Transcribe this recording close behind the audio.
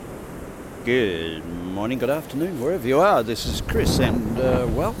Good morning, good afternoon, wherever you are. This is Chris, and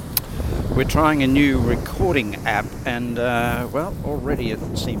we're trying a new recording app, and already it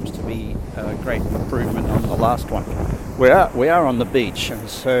seems to be a great improvement on the last one. We are on the beach, and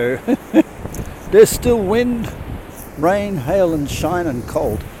so there's still wind, rain, hail, and shine, and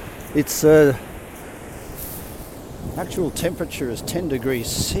cold. It's actual temperature is 10 degrees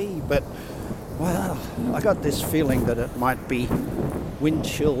C, but I got this feeling that it might be wind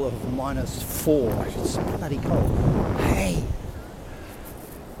chill of -4. It's bloody cold. Hey,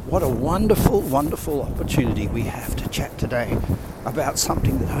 what a wonderful, wonderful opportunity we have to chat today about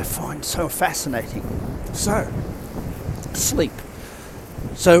something that I find so fascinating. So, sleep.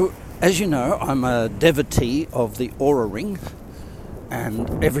 So, as you know, I'm a devotee of the Oura Ring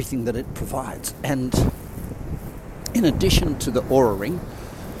and everything that it provides. And in addition to the Oura Ring,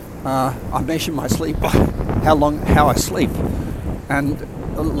 I measure my sleep by how I sleep. And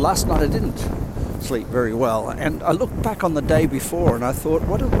last night I didn't sleep very well. And I looked back on the day before and I thought,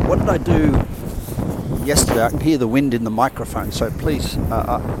 what did I do yesterday? I can hear the wind in the microphone, so please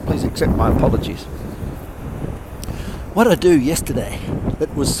accept my apologies. What did I do yesterday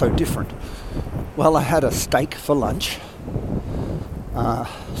that was so different? Well, I had a steak for lunch.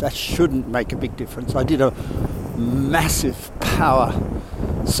 That shouldn't make a big difference. I did a massive power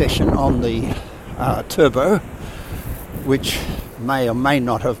session on the turbo, which may or may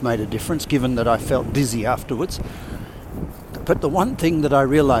not have made a difference given that I felt dizzy afterwards. But the one thing that I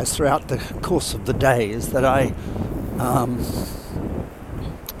realized throughout the course of the day is that I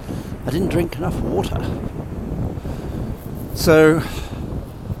didn't drink enough water. So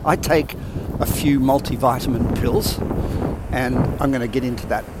I take a few multivitamin pills, and I'm going to get into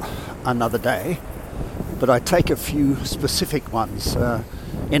that another day, but I take a few specific ones.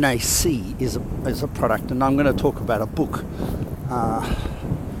 NAC is a product, and I'm going to talk about a book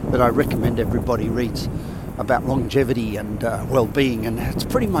that I recommend everybody reads about longevity and well-being, and it's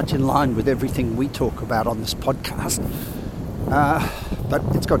pretty much in line with everything we talk about on this podcast, but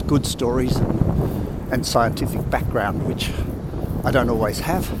it's got good stories and scientific background, which I don't always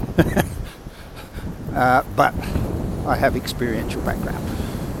have, but I have experiential background.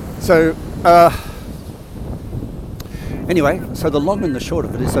 So anyway, so the long and the short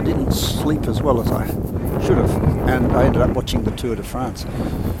of it is I didn't sleep as well as I should have, and I ended up watching the Tour de France.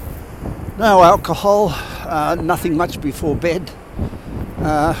 No alcohol, nothing much before bed.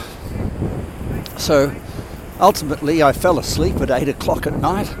 So ultimately I fell asleep at 8 o'clock at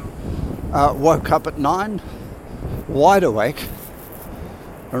night, woke up at 9, wide awake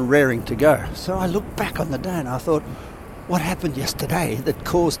and raring to go. So I looked back on the day and I thought, what happened yesterday that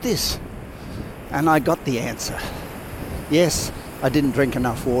caused this? And I got the answer. Yes, I didn't drink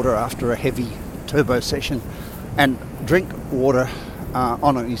enough water after a heavy turbo session, and drink water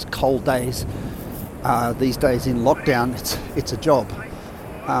on these cold days. These days in lockdown, it's a job,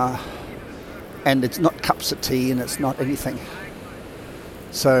 and it's not cups of tea and it's not anything.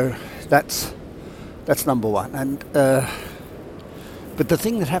 So that's number one. And but the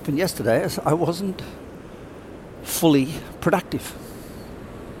thing that happened yesterday is I wasn't fully productive.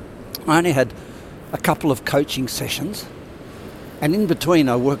 I only had a couple of coaching sessions, and in between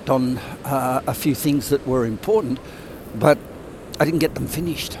I worked on a few things that were important, but I didn't get them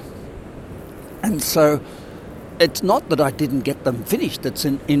finished. And so it's not that I didn't get them finished that's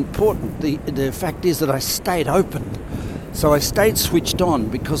important. The fact is that I stayed open. So I stayed switched on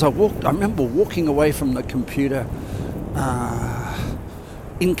because I remember walking away from the computer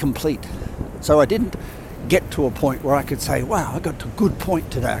incomplete. So I didn't get to a point where I could say, wow, I got to a good point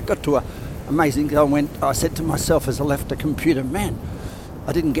today. I got to a amazing. I said to myself as I left the computer, man,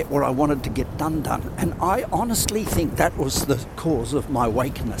 I didn't get what I wanted to get done. And I honestly think that was the cause of my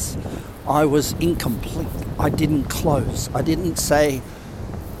wakeness. I was incomplete. I didn't close. I didn't say,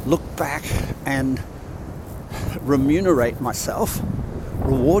 look back and remunerate myself,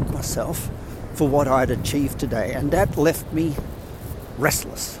 reward myself for what I'd achieved today. And that left me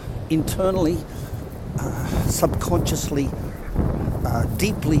restless, internally, subconsciously,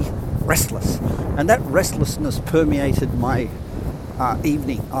 deeply restless. And that restlessness permeated my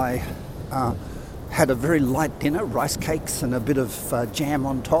evening. I had a very light dinner, rice cakes and a bit of jam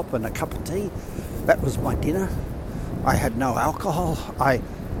on top and a cup of tea. That was my dinner. I had no alcohol. I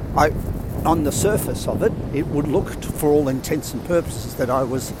on the surface of it, it would look, for all intents and purposes, that I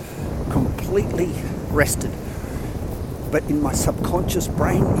was completely rested. But in my subconscious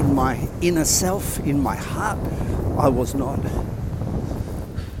brain, in my inner self, in my heart, I was not.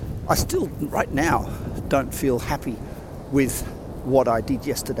 I still, right now, don't feel happy with what I did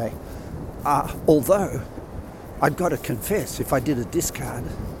yesterday. Although, I've got to confess, if I did a discard,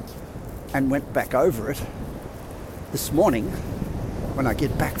 and went back over it this morning when I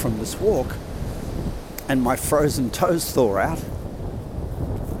get back from this walk and my frozen toes thaw out,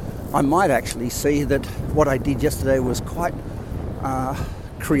 I might actually see that what I did yesterday was quite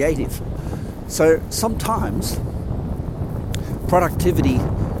creative. So sometimes productivity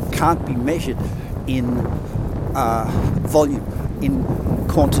can't be measured in volume, in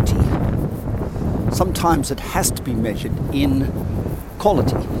quantity. Sometimes it has to be measured in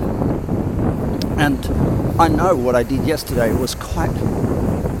quality. And I know what I did yesterday was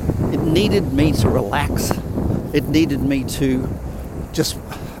it needed me to relax. It needed me to just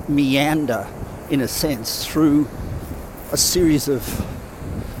meander, in a sense, through a series of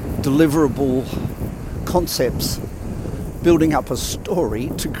deliverable concepts, building up a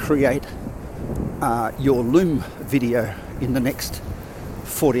story to create your Loom video in the next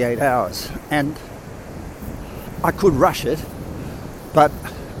 48 hours. And I could rush it, but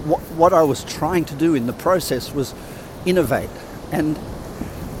what I was trying to do in the process was innovate. And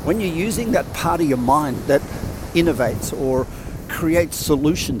when you're using that part of your mind that innovates or creates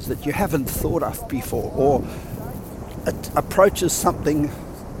solutions that you haven't thought of before, or approaches something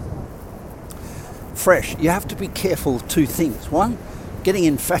fresh, you have to be careful of two things. One, getting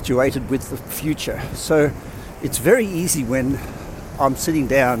infatuated with the future. So it's very easy when I'm sitting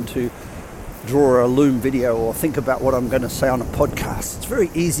down to draw a Loom video or think about what I'm going to say on a podcast. It's very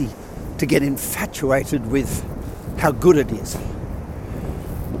easy to get infatuated with how good it is.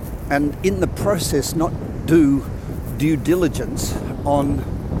 And in the process, not do due diligence on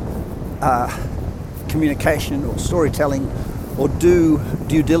communication or storytelling, or do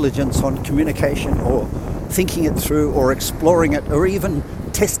due diligence on communication or thinking it through or exploring it or even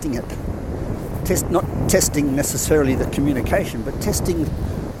testing it. Not testing necessarily the communication, but testing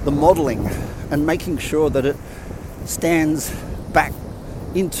the modeling and making sure that it stands back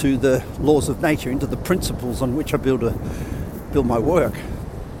into the laws of nature, into the principles on which I build my work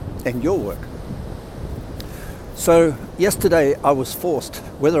and your work. So yesterday I was forced,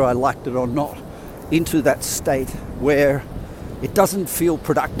 whether I liked it or not, into that state where it doesn't feel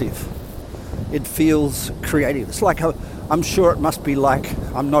productive. It feels creative. It's like, I'm sure it must be like,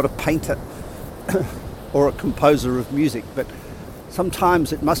 I'm not a painter or a composer of music, but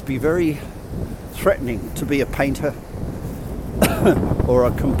sometimes it must be very threatening to be a painter or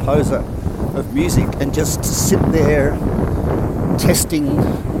a composer of music and just sit there testing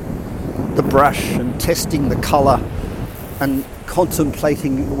the brush and testing the color and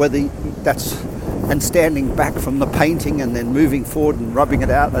contemplating whether that's, and standing back from the painting and then moving forward and rubbing it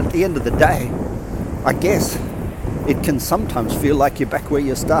out. At the end of the day, I guess it can sometimes feel like you're back where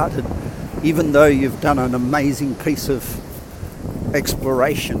you started, even though you've done an amazing piece of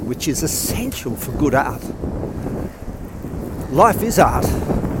exploration, which is essential for good art. Life is art,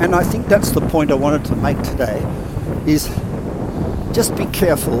 and I think that's the point I wanted to make today, is just be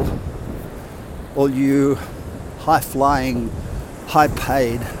careful, all you high-flying,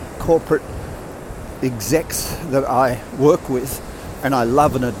 high-paid corporate execs that I work with and I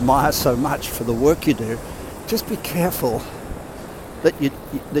love and admire so much for the work you do. Just be careful that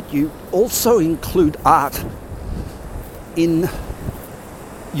you also include art in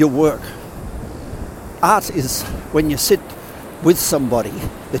your work. Art is when you sit with somebody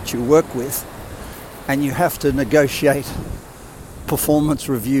that you work with and you have to negotiate performance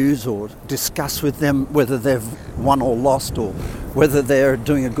reviews or discuss with them whether they've won or lost or whether they're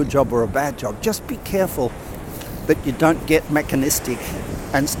doing a good job or a bad job. Just be careful that you don't get mechanistic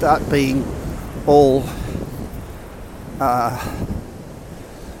and start being all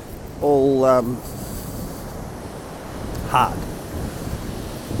hard.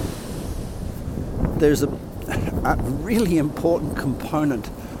 There's a really important component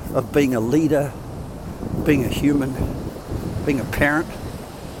of being a leader, being a human, being a parent,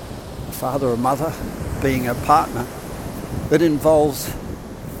 a father or mother, being a partner, that involves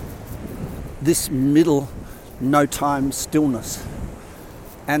this middle no-time stillness.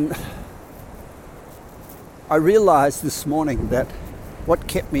 And I realized this morning that what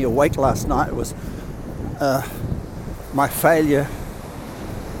kept me awake last night was my failure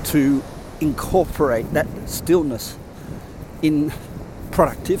to incorporate that stillness in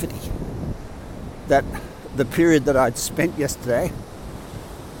productivity. That the period that I'd spent yesterday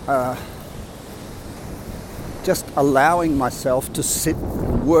just allowing myself to sit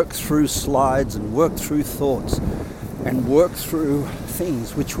and work through slides and work through thoughts and work through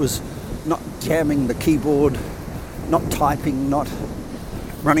things, which was not jamming the keyboard, not typing, not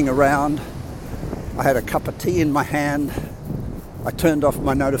running around. I had a cup of tea in my hand. I turned off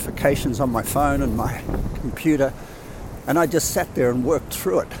my notifications on my phone and my computer, and I just sat there and worked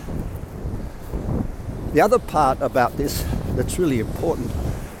through it. The other part about this that's really important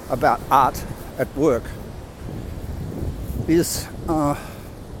about art at work is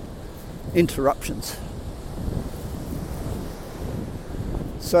interruptions.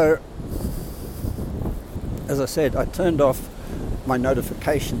 So, as I said, I turned off my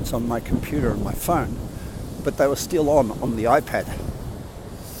notifications on my computer and my phone, but they were still on the iPad.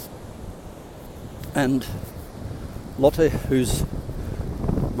 And Lotte, who's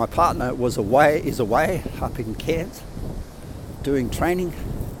my partner, is away up in Cairns doing training.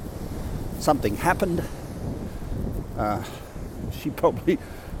 Something happened. She probably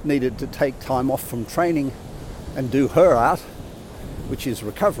needed to take time off from training and do her art, which is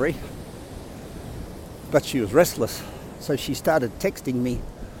recovery. But she was restless, so she started texting me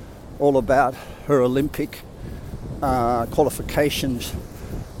all about her Olympic qualifications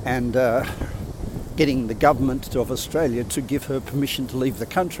and getting the government of Australia to give her permission to leave the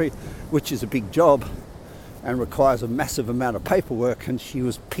country, which is a big job and requires a massive amount of paperwork. And she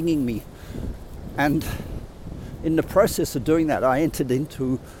was pinging me, and in the process of doing that, I entered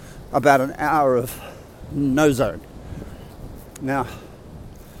into about an hour of no zone. Now,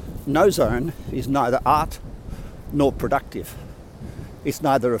 no zone is neither art nor productive. It's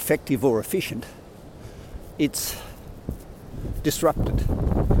neither effective or efficient. It's disrupted,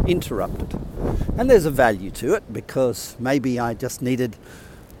 interrupted. And there's a value to it, because maybe I just needed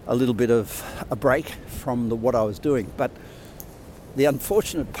a little bit of a break from what I was doing. But the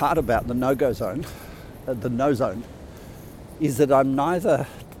unfortunate part about the no-go zone, the no zone, is that I'm neither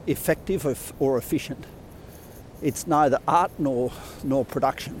effective or efficient. It's neither art nor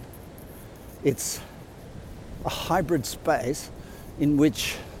production. It's a hybrid space in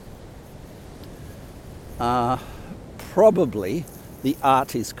which probably the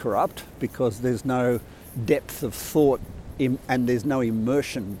art is corrupt, because there's no depth of thought and there's no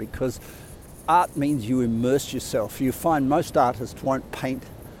immersion, because art means you immerse yourself. You find most artists won't paint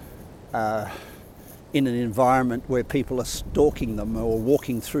in an environment where people are stalking them or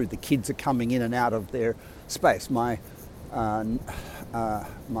walking through. The kids are coming in and out of their space. My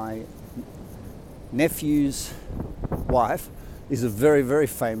nephew's wife is a very, very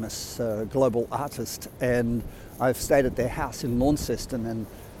famous global artist, and I've stayed at their house in Launceston,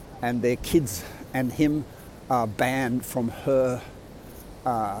 and their kids and him are banned from her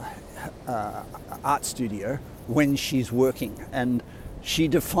art studio when she's working. And she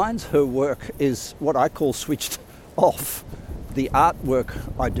defines her work as what I call switched off. The artwork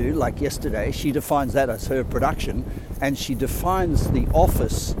I do, like yesterday, she defines that as her production, and she defines the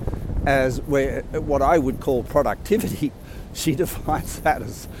office as what I would call productivity. She defines that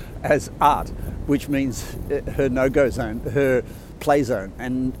as art, which means her no-go zone, her play zone.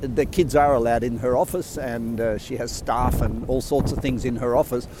 And the kids are allowed in her office, and she has staff and all sorts of things in her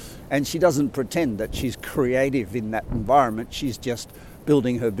office, and she doesn't pretend that she's creative in that environment. She's just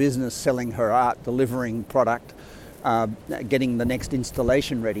building her business, selling her art, delivering product, getting the next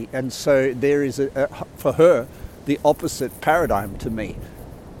installation ready. And so there is, for her, the opposite paradigm to me.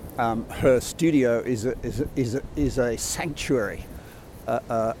 Her studio is a sanctuary,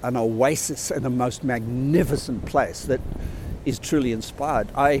 an oasis, and a most magnificent place that is truly inspired.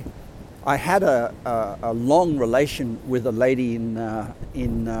 I had a long relation with a lady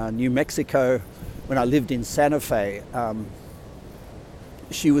in New Mexico when I lived in Santa Fe.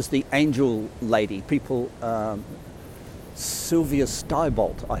 She was the angel lady. Sylvia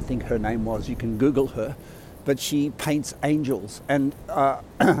Steibolt, I think her name was. You can Google her. But she paints angels, and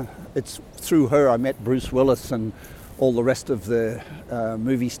it's through her I met Bruce Willis and all the rest of the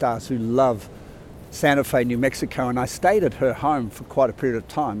movie stars who love Santa Fe, New Mexico. And I stayed at her home for quite a period of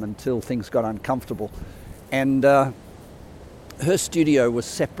time until things got uncomfortable. And her studio was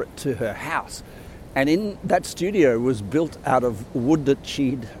separate to her house. And in that studio was built out of wood that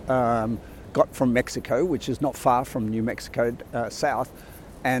she'd got from Mexico, which is not far from New Mexico south.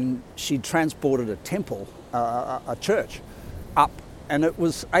 And she transported a temple, a church, up, and it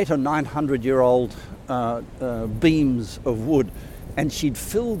was 800 or 900-year-old beams of wood, and she'd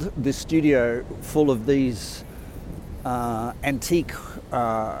filled the studio full of these antique,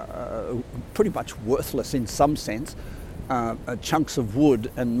 pretty much worthless in some sense, chunks of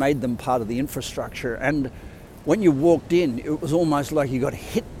wood, and made them part of the infrastructure. And when you walked in, it was almost like you got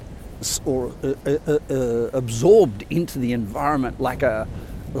hit or absorbed into the environment like a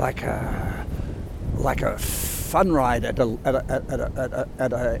fun ride at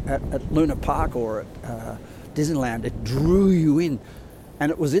Luna Park or at Disneyland. It drew you in,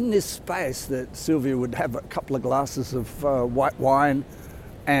 and it was in this space that Sylvia would have a couple of glasses of white wine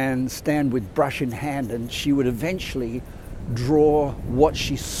and stand with brush in hand, and she would eventually draw what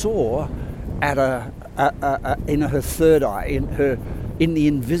she saw at in her third eye, in the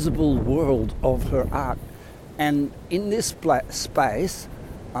invisible world of her art. And in this space,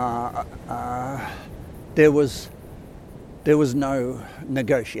 there was no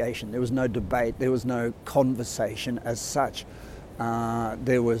negotiation, there was no debate, there was no conversation as such. I'm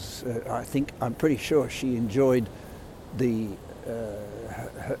pretty sure she enjoyed her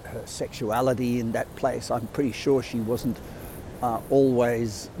sexuality in that place. I'm pretty sure she wasn't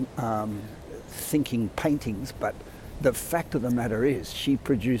always thinking paintings, but the fact of the matter is she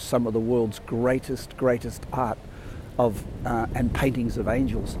produced some of the world's greatest art of and paintings of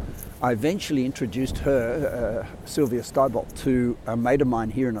angels. I eventually introduced her, Sylvia Steibolt, to a mate of mine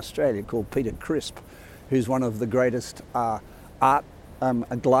here in Australia called Peter Crisp, who's one of the greatest glass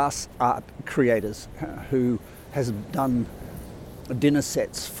art creators, who has done dinner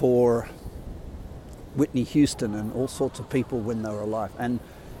sets for Whitney Houston and all sorts of people when they were alive. And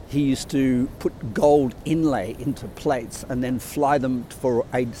he used to put gold inlay into plates and then fly them for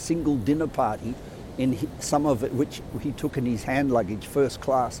a single dinner party, in some of it which he took in his hand luggage, first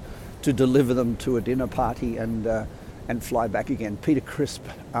class, to deliver them to a dinner party and fly back again. Peter Crisp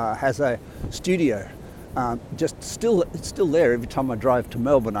has a studio. It's still there. Every time I drive to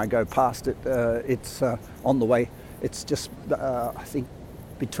Melbourne, I go past it. It's on the way. It's just I think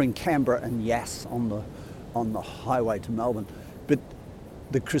between Canberra and Yass on the highway to Melbourne. But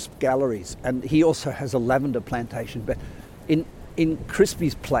the Crisp Galleries, and he also has a lavender plantation. But in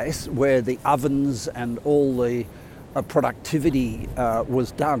Crispy's place, where the ovens and all the productivity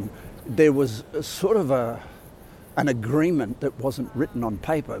was done, there was sort of an agreement that wasn't written on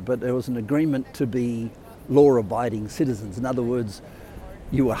paper, but there was an agreement to be law-abiding citizens. In other words,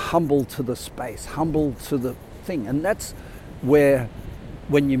 you were humble to the space, humble to the thing. And that's where,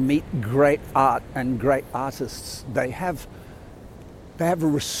 when you meet great art and great artists, they have a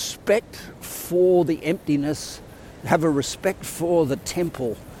respect for the emptiness, have a respect for the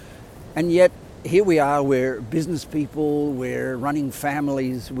temple. And yet here we are, we're business people, we're running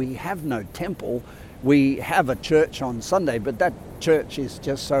families, we have no temple. We have a church on Sunday, but that church is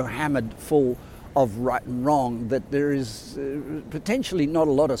just so hammered full of right and wrong that there is potentially not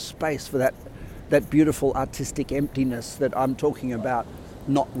a lot of space for that beautiful artistic emptiness that I'm talking about,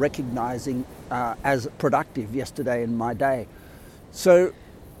 not recognizing as productive yesterday in my day. So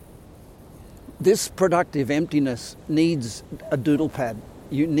this productive emptiness needs a doodle pad.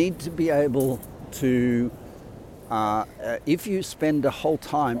 You need to be able to, if you spend a whole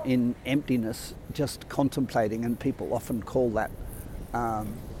time in emptiness just contemplating, and people often call that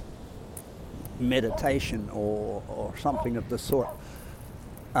meditation or something of the sort,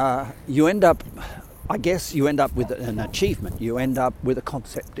 you end up with an achievement. You end up with a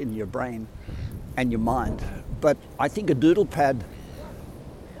concept in your brain and your mind. But I think a doodle pad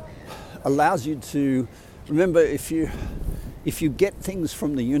allows you to remember, if you get things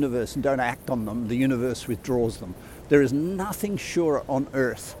from the universe and don't act on them, the universe withdraws them. There is nothing surer on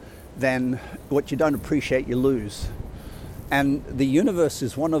earth than what you don't appreciate, you lose. And the universe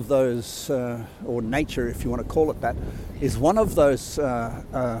is one of those, or nature, if you want to call it that, is one of those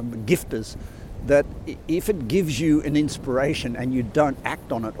gifters that if it gives you an inspiration and you don't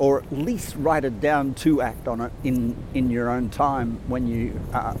act on it, or at least write it down to act on it in your own time, when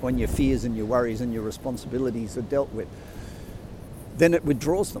your fears and your worries and your responsibilities are dealt with, then it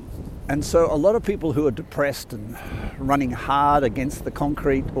withdraws them. And so a lot of people who are depressed and running hard against the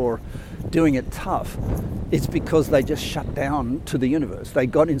concrete or doing it tough, it's because they just shut down to the universe. They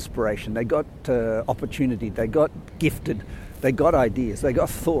got inspiration, they got opportunity, they got gifted, they got ideas, they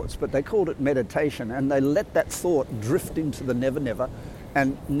got thoughts, but they called it meditation, and they let that thought drift into the never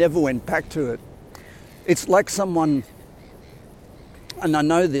and never went back to it. It's like someone, and I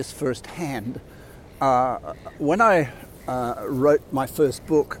know this firsthand, when I wrote my first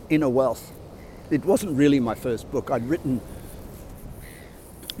book, Inner Wealth, it wasn't really my first book. I'd written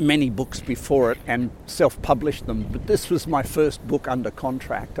many books before it and self-published them, but this was my first book under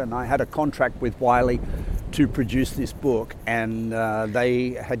contract, and I had a contract with Wiley to produce this book, and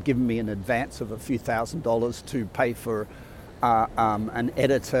they had given me an advance of a few $1,000s to pay for an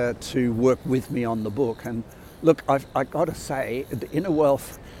editor to work with me on the book. And look, I got to say, the Inner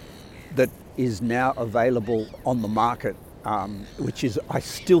Wealth that is now available on the market, which is, I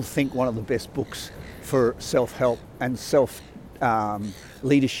still think, one of the best books for self-help and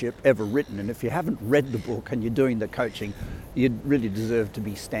leadership ever written. And if you haven't read the book and you're doing the coaching, you really deserve to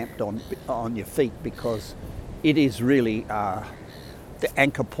be stamped on your feet, because it is really the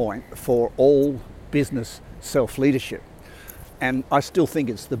anchor point for all business self-leadership. And I still think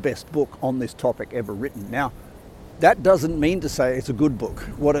it's the best book on this topic ever written. Now, That doesn't mean to say it's a good book.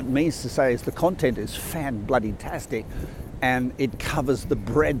 What it means to say is the content is fan-bloody-tastic, and it covers the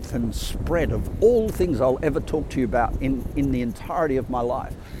breadth and spread of all things I'll ever talk to you about in the entirety of my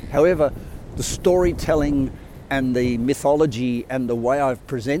life. However, the storytelling and the mythology and the way I've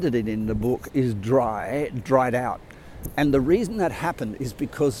presented it in the book is dried out. And the reason that happened is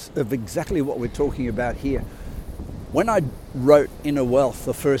because of exactly what we're talking about here. When I wrote Inner Wealth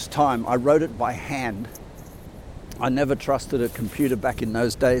the first time, I wrote it by hand. I never trusted a computer back in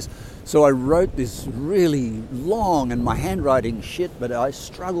those days. So I wrote this really long, and my handwriting shit, but I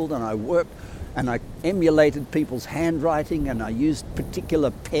struggled and I worked and I emulated people's handwriting, and I used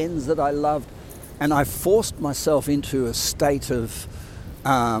particular pens that I loved, and I forced myself into a state of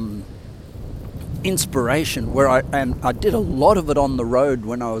inspiration where I did a lot of it on the road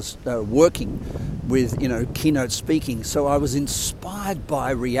when I was working with keynote speaking. So I was inspired by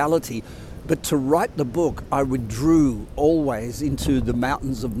reality. But to write the book, I withdrew always into the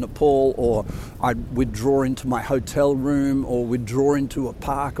mountains of Nepal, or I'd withdraw into my hotel room, or withdraw into a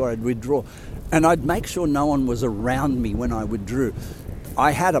park, or I'd withdraw. And I'd make sure no one was around me when I withdrew.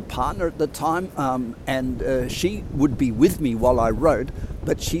 I had a partner at the time, and she would be with me while I wrote,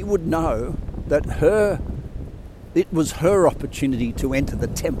 but she would know that it was her opportunity to enter the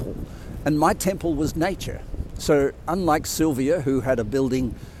temple. And my temple was nature. So unlike Sylvia, who had a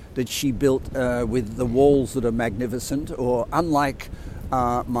building that she built with the walls that are magnificent, or unlike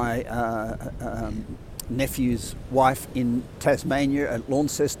my nephew's wife in Tasmania at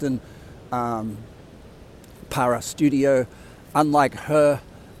Launceston Para Studio, unlike her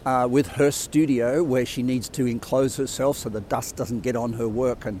with her studio where she needs to enclose herself so the dust doesn't get on her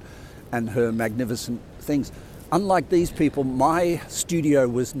work and her magnificent things. Unlike these people, my studio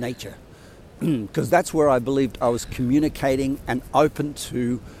was nature, because that's where I believed I was communicating and open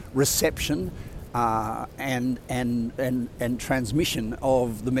to reception and transmission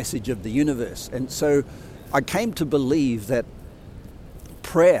of the message of the universe. And so I came to believe that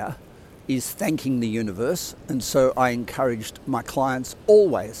prayer is thanking the universe, and so I encouraged my clients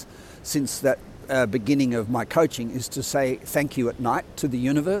always, since that beginning of my coaching, is to say thank you at night to the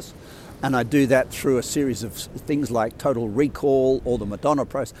universe. And I do that through a series of things like Total Recall or the Madonna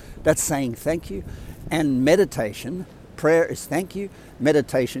process. That's saying thank you. And meditation, prayer is thank you,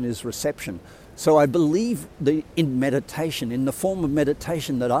 meditation is reception. So I believe in meditation, in the form of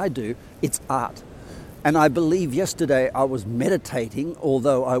meditation that I do, it's art. And I believe yesterday I was meditating,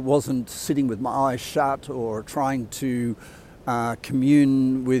 although I wasn't sitting with my eyes shut or trying to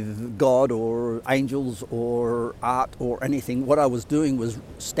commune with God or angels or art or anything. What I was doing was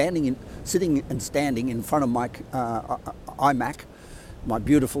sitting and standing in front of my iMac, my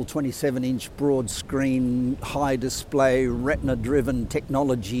beautiful 27-inch broad screen, high display, retina-driven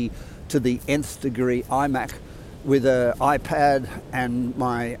technology to the nth degree iMac, with an iPad and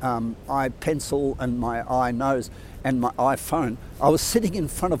my iPencil and my iNose and my iPhone. I was sitting in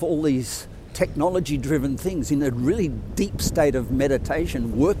front of all these technology-driven things in a really deep state of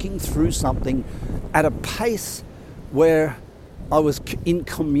meditation, working through something at a pace where I was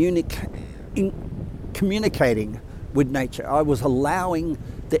communicating with nature. I was allowing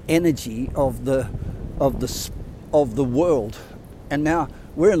the energy of the world. And now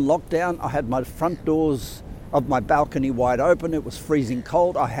we're in lockdown. I had my front doors of my balcony wide open. It was freezing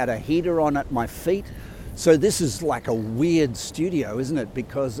cold. I had a heater on at my feet. So this is like a weird studio, isn't it?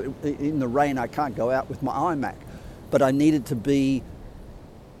 Because in the rain I can't go out with my iMac. But I needed to be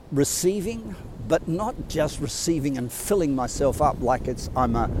receiving, but not just receiving and filling myself up like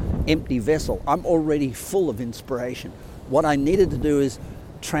I'm an empty vessel. I'm already full of inspiration. What I needed to do is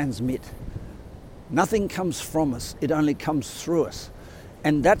transmit. Nothing comes from us, it only comes through us.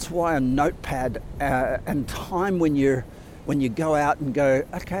 And that's why a notepad and time when you go out and go,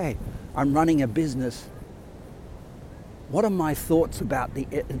 okay, I'm running a business. What are my thoughts about the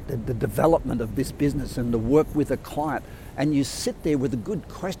development of this business and the work with a client? And you sit there with a good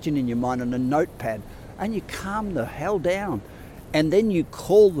question in your mind and a notepad, and you calm the hell down. And then you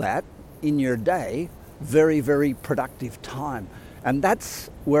call that in your day very, very productive time. And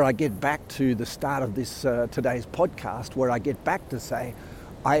that's where I get back to the start of this today's podcast, where I get back to say,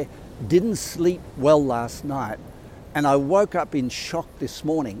 I didn't sleep well last night, and I woke up in shock this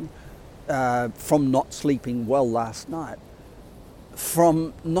morning from not sleeping well last night.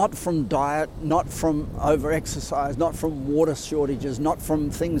 Not from diet, not from over-exercise, not from water shortages, not from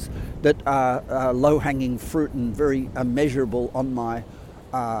things that are low-hanging fruit and very measurable on my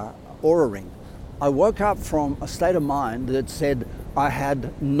Oura ring. I woke up from a state of mind that said I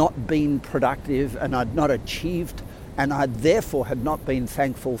had not been productive and I'd not achieved, and I therefore had not been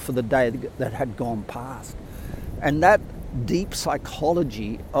thankful for the day that had gone past. And that deep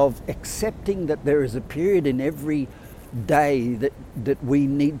psychology of accepting that there is a period in every day that we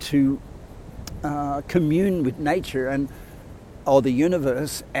need to commune with nature or the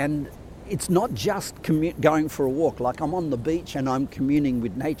universe, and it's not just going for a walk, like I'm on the beach and I'm communing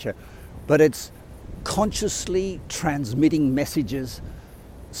with nature, but it's consciously transmitting messages.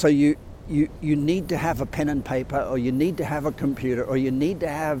 So you need to have a pen and paper, or you need to have a computer, or you need to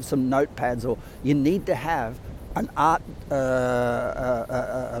have some notepads, or you need to have an art, a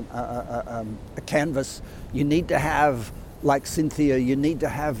canvas. You need to have, like Cynthia, you need to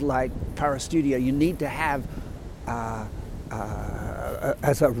have like Parastudio, you need to have,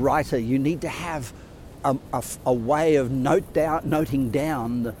 as a writer, you need to have a way of noting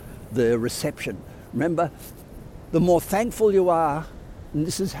down the reception. Remember, the more thankful you are, and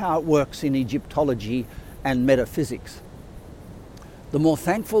this is how it works in Egyptology and metaphysics, the more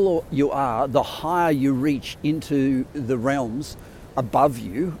thankful you are, the higher you reach into the realms above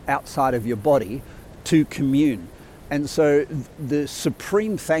you, outside of your body, to commune. And so the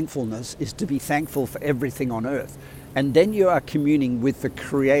supreme thankfulness is to be thankful for everything on earth. And then you are communing with the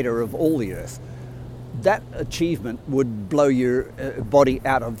creator of all the earth. That achievement would blow your body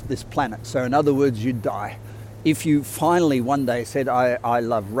out of this planet. So in other words, you'd die. If you finally one day said, I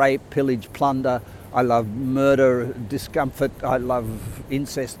love rape, pillage, plunder, I love murder, discomfort, I love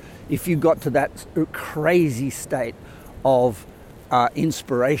incest. If you got to that crazy state of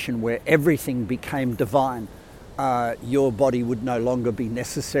inspiration where everything became divine, your body would no longer be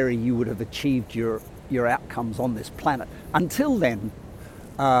necessary. You would have achieved your outcomes on this planet. Until then,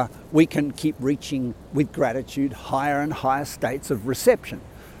 we can keep reaching with gratitude higher and higher states of reception.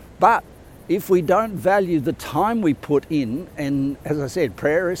 But if we don't value the time we put in, and as I said,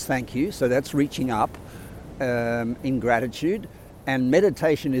 prayer is thank you, so that's reaching up in gratitude, and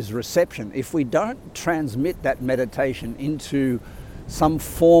meditation is reception. If we don't transmit that meditation into some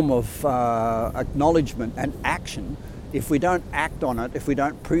form of acknowledgement and action, if we don't act on it, if we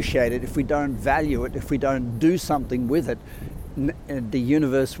don't appreciate it, if we don't value it, if we don't do something with it, the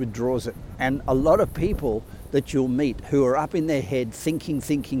universe withdraws it. And a lot of people that you'll meet who are up in their head thinking,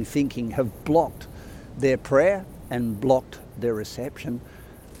 have blocked their prayer and blocked their reception.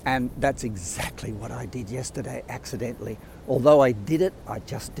 And that's exactly what I did yesterday accidentally. Although I did it, I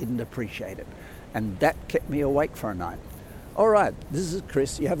just didn't appreciate it. And that kept me awake for a night. All right, this is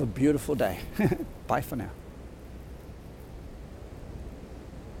Chris. You have a beautiful day. Bye for now.